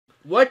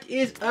What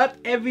is up,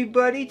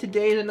 everybody?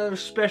 Today is another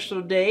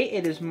special day.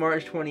 It is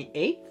March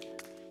 28th.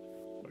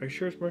 Are you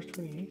sure it's March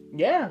 28th?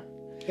 Yeah.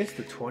 It's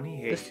the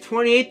 28th. It's the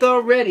 28th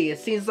already. It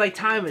seems like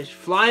time is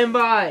flying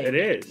by. It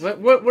is.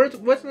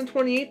 What's on the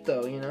 28th,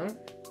 though, you know?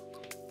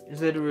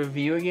 Is it a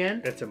review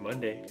again? It's a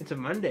Monday. It's a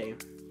Monday.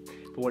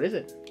 But what is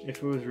it? If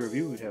it was a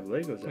review, we'd have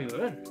Legos We out.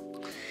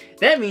 would.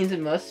 That means it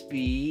must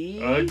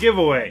be... A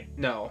giveaway.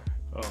 No.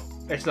 Oh.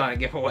 It's not a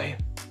giveaway.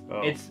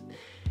 Oh.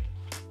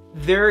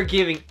 They're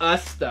giving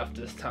us stuff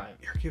this time.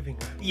 You're giving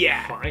us.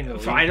 Yeah.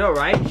 Finally. I know,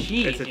 right?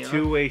 Jeez, It's a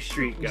two-way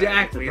street, guys.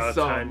 Exactly. It's about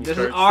So time you this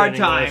is start our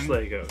sending us time.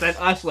 Legos. Send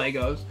us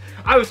Legos.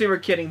 Obviously, we're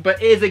kidding, but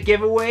it is a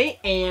giveaway,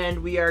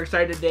 and we are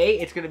excited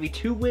today. It's going to be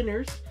two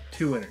winners.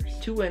 Two winners.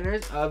 Two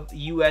winners of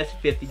US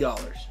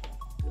 $50.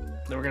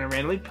 Then we're going to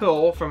randomly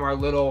pull from our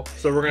little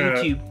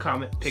YouTube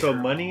comment picker. So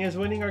money is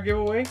winning our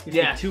giveaway?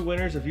 Yeah. Two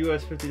winners of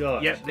US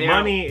 $50. Yep.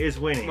 Money is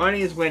winning.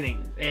 Money is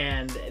winning,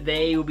 and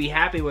they will be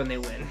happy when they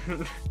win.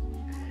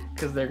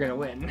 Because they're going to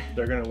win.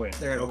 They're going to win.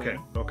 They're gonna okay.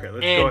 win. Okay,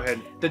 let's And go ahead.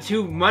 the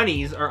two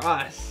monies are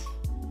us.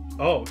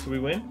 Oh, so we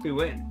win? We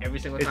win every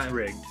single It's time.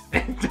 rigged.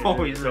 It's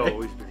always It's rigged.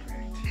 always been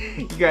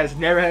rigged. You guys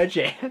never had a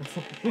chance.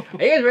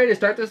 Are you guys ready to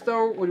start this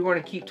though, or do you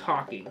want to keep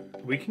talking?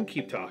 We can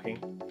keep talking.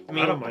 I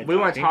mean, don't mind what do you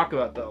want to talking.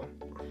 talk about though?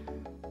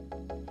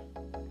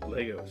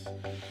 Legos.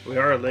 We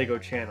are a Lego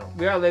channel.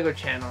 We are a Lego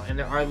channel, and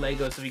there are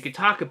Legos that we could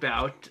talk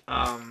about.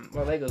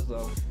 What Legos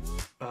though?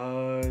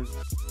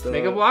 The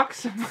Mega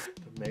Blocks? The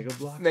Mega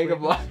Blocks. Mega Legos?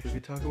 Blocks. We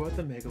could talk about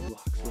the Mega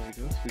Blocks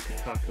Legos. We could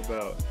talk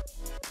about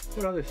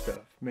what other stuff?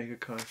 Mega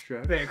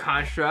Constructs. Mega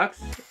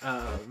Constructs.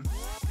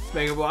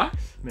 Mega Blocks.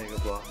 Mega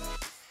Blocks.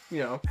 You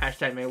know,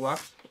 hashtag Mega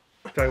Blocks.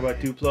 Talk about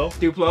Duplo.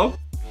 Duplo.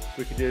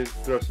 We could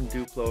throw some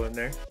Duplo in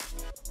there.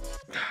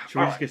 Should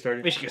we just get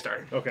started? We should get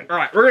started. Okay. All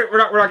right, we're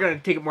not gonna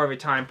take up more of your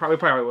time. Probably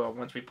will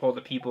once we pull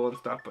the people and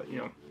stuff. But you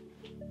know.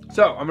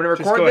 So I'm gonna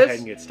record Just go this. ahead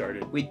and get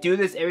started. We do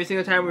this every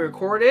single time we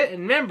record it,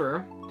 and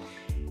remember,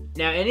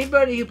 now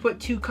anybody who put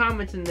 2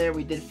 comments in there,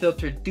 we did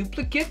filter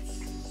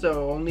duplicates,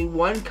 so only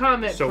 1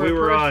 comment. So per we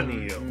were person. on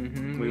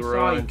to you. We were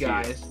saw on you to you.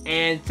 guys.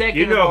 And second,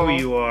 You know of all, who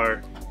you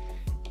are.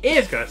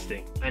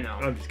 Disgusting. I know.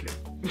 I'm just kidding.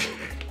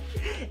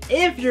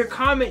 If your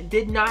comment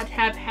did not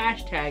have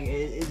hashtag,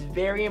 it is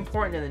very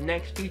important in the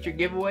next future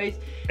giveaways.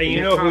 And you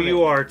your know comment. who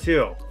you are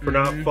too for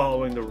not Mhm.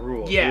 following the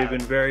rules. Yeah. We've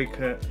been very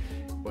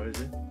what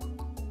is it?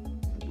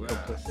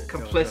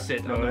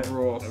 Complicit No, on the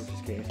rules. I'm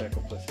just kidding. It's not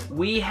complicit.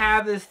 We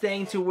have this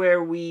thing to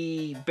where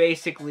we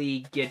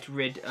basically get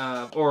rid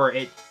of, or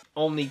it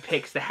only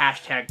picks the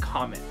hashtag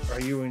comments. Are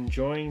you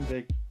enjoying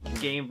the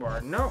Game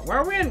bar. No. Why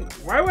are we in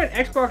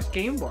Xbox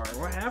Game Bar?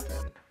 What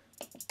happened?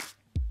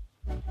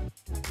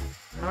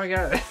 Oh my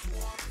god.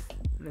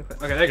 Okay,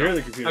 there you You're go.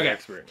 the computer Okay.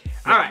 expert.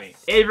 Alright.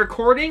 It's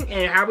recording,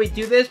 and how we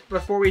do this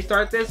before we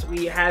start this,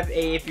 we have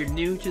if you're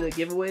new to the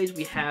giveaways,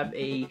 we have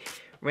a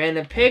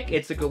random pick.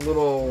 It's like a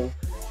little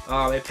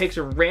it picks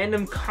a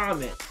random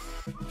comment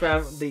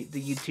from the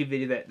YouTube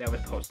video that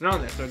was posted on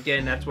there. So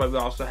again, that's why we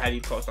also have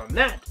you post on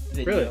that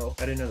video. Really?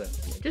 I didn't know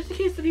that. Just in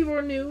case the people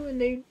are new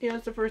and they, you know,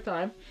 it's the first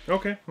time.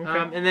 Okay.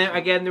 Okay. And then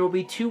again, there will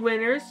be 2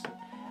 winners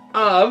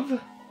of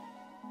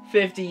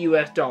 $50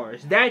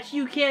 US that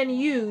you can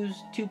use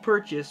to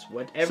purchase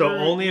whatever. So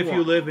only if you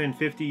want. live in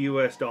 $50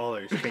 US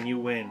can you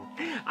win.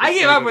 I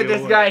gave up with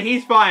this guy.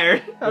 He's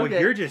fired. Well, Okay.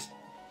 you're just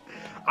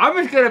I'm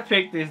just gonna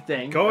pick this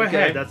thing. go okay?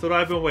 ahead. That's what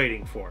I've been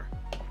waiting for.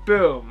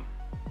 Boom.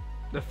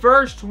 The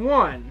first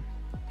one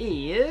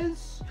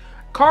is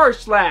Car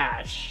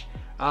Slash.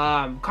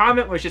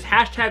 Comment was just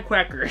hashtag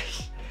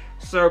Quackers.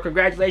 So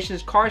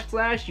congratulations, Car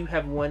Slash. You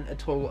have won a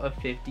total of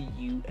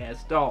 $50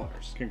 US.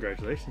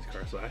 Congratulations,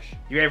 Car Slash.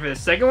 You ready for the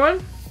second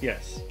one?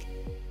 Yes.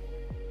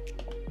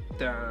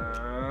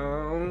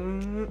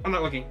 I'm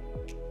not looking.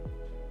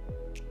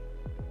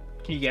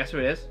 Can you guess who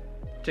it is?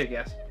 Take a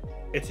guess.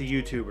 It's a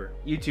YouTuber.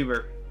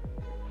 YouTuber.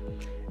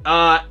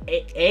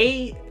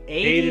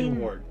 Aiden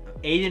Ward.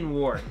 Aiden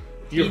Ward.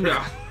 You're He right.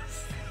 knows.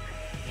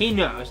 He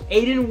knows.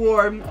 Aiden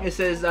Ward, it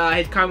says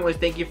his comment was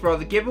thank you for all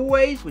the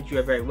giveaways, which you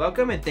are very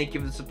welcome, and thank you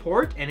for the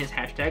support, and his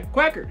hashtag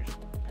Quackers.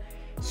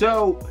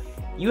 So,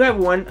 you have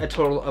won a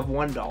total of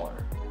 $1.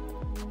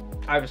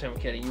 Obviously, I'm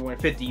kidding. You won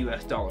 $50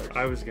 US.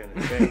 I was gonna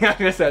I say. was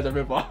gonna say it's a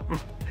ripoff.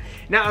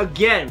 Now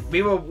again,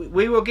 we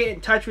will get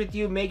in touch with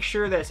you. Make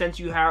sure that since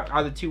you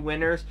are the 2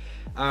 winners,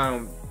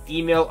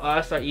 email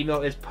us. Our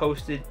email is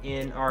posted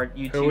in our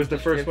YouTube. Who was the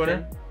first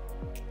winner?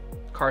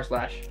 Car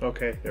Slash.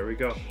 Okay, there we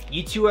go.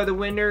 You 2 are the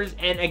winners.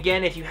 And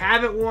again, if you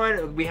haven't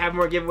won, we have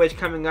more giveaways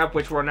coming up,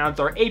 which will announce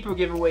our April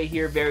giveaway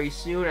here very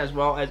soon, as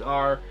well as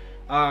our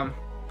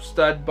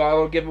stud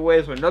bottle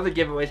giveaways. So another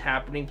giveaway is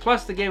happening,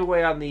 plus the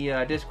giveaway on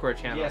the Discord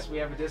channel. Yes, we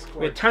have a Discord.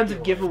 We have tons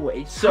of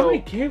giveaways. How So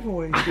many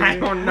giveaways? I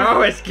don't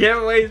know. It's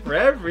giveaways for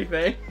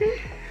everything.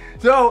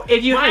 So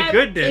if you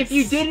goodness. if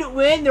you didn't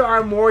win, there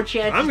are more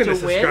chances I'm gonna to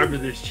subscribe win.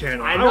 to this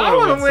channel. I know, I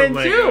wanna wanna win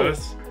some too.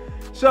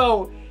 Legos.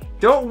 So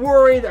Don't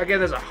worry, again,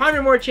 there's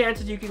 100 more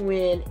chances you can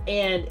win,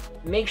 and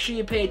make sure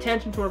you pay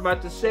attention to what I'm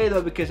about to say,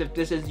 though, because if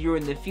this is you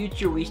in the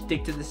future, we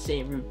stick to the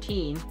same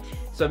routine.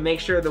 So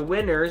make sure the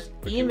winners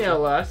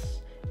email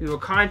us. We will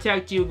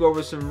contact you, go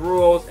over some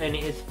rules, and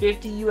it's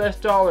 $50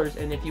 US,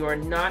 and if you are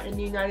not in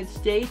the United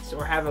States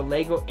or have a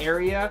Lego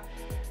area,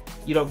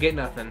 you don't get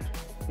nothing.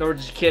 No, we're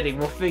just kidding.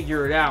 We'll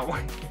figure it out.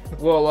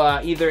 We'll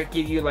either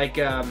give you like,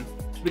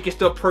 we can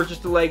still purchase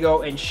the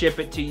Lego and ship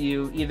it to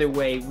you. Either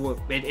way,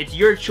 it's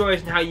your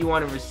choice on how you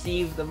want to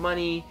receive the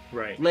money,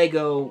 right?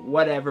 Lego,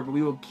 whatever. But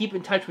we will keep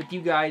in touch with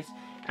you guys.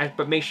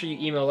 But make sure you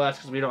email us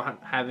because we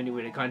don't have any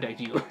way to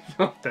contact you.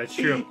 So that's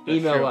true. That's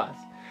email true. us.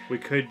 We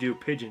could do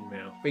pigeon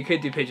mail. We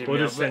could do pigeon mail.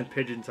 We'll just send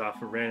pigeons off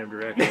in random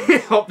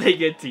directions. Hope they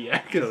get to you.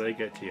 So they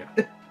get to you.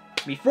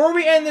 Before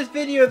we end this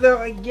video,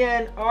 though,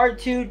 again,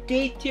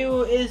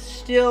 R2-D2 is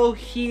still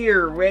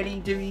here,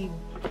 ready to be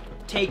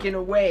taken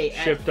away.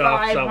 Shipped at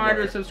off 500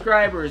 somewhere.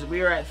 Subscribers.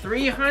 We are at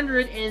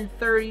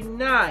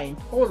 339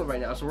 total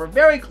right now, so we're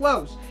very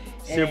close.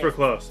 Super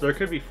close. There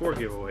could be 4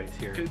 giveaways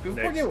here. Could be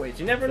 4 giveaways.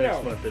 You never know.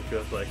 Next month it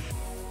feels like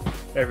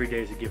every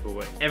day is a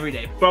giveaway. Every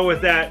day. But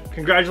with that,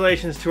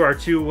 congratulations to our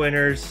 2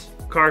 winners,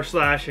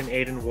 Carslash and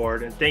Aiden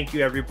Ward, and thank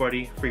you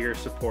everybody for your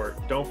support.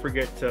 Don't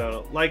forget to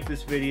like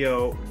this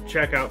video,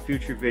 check out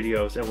future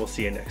videos, and we'll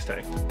see you next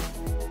time.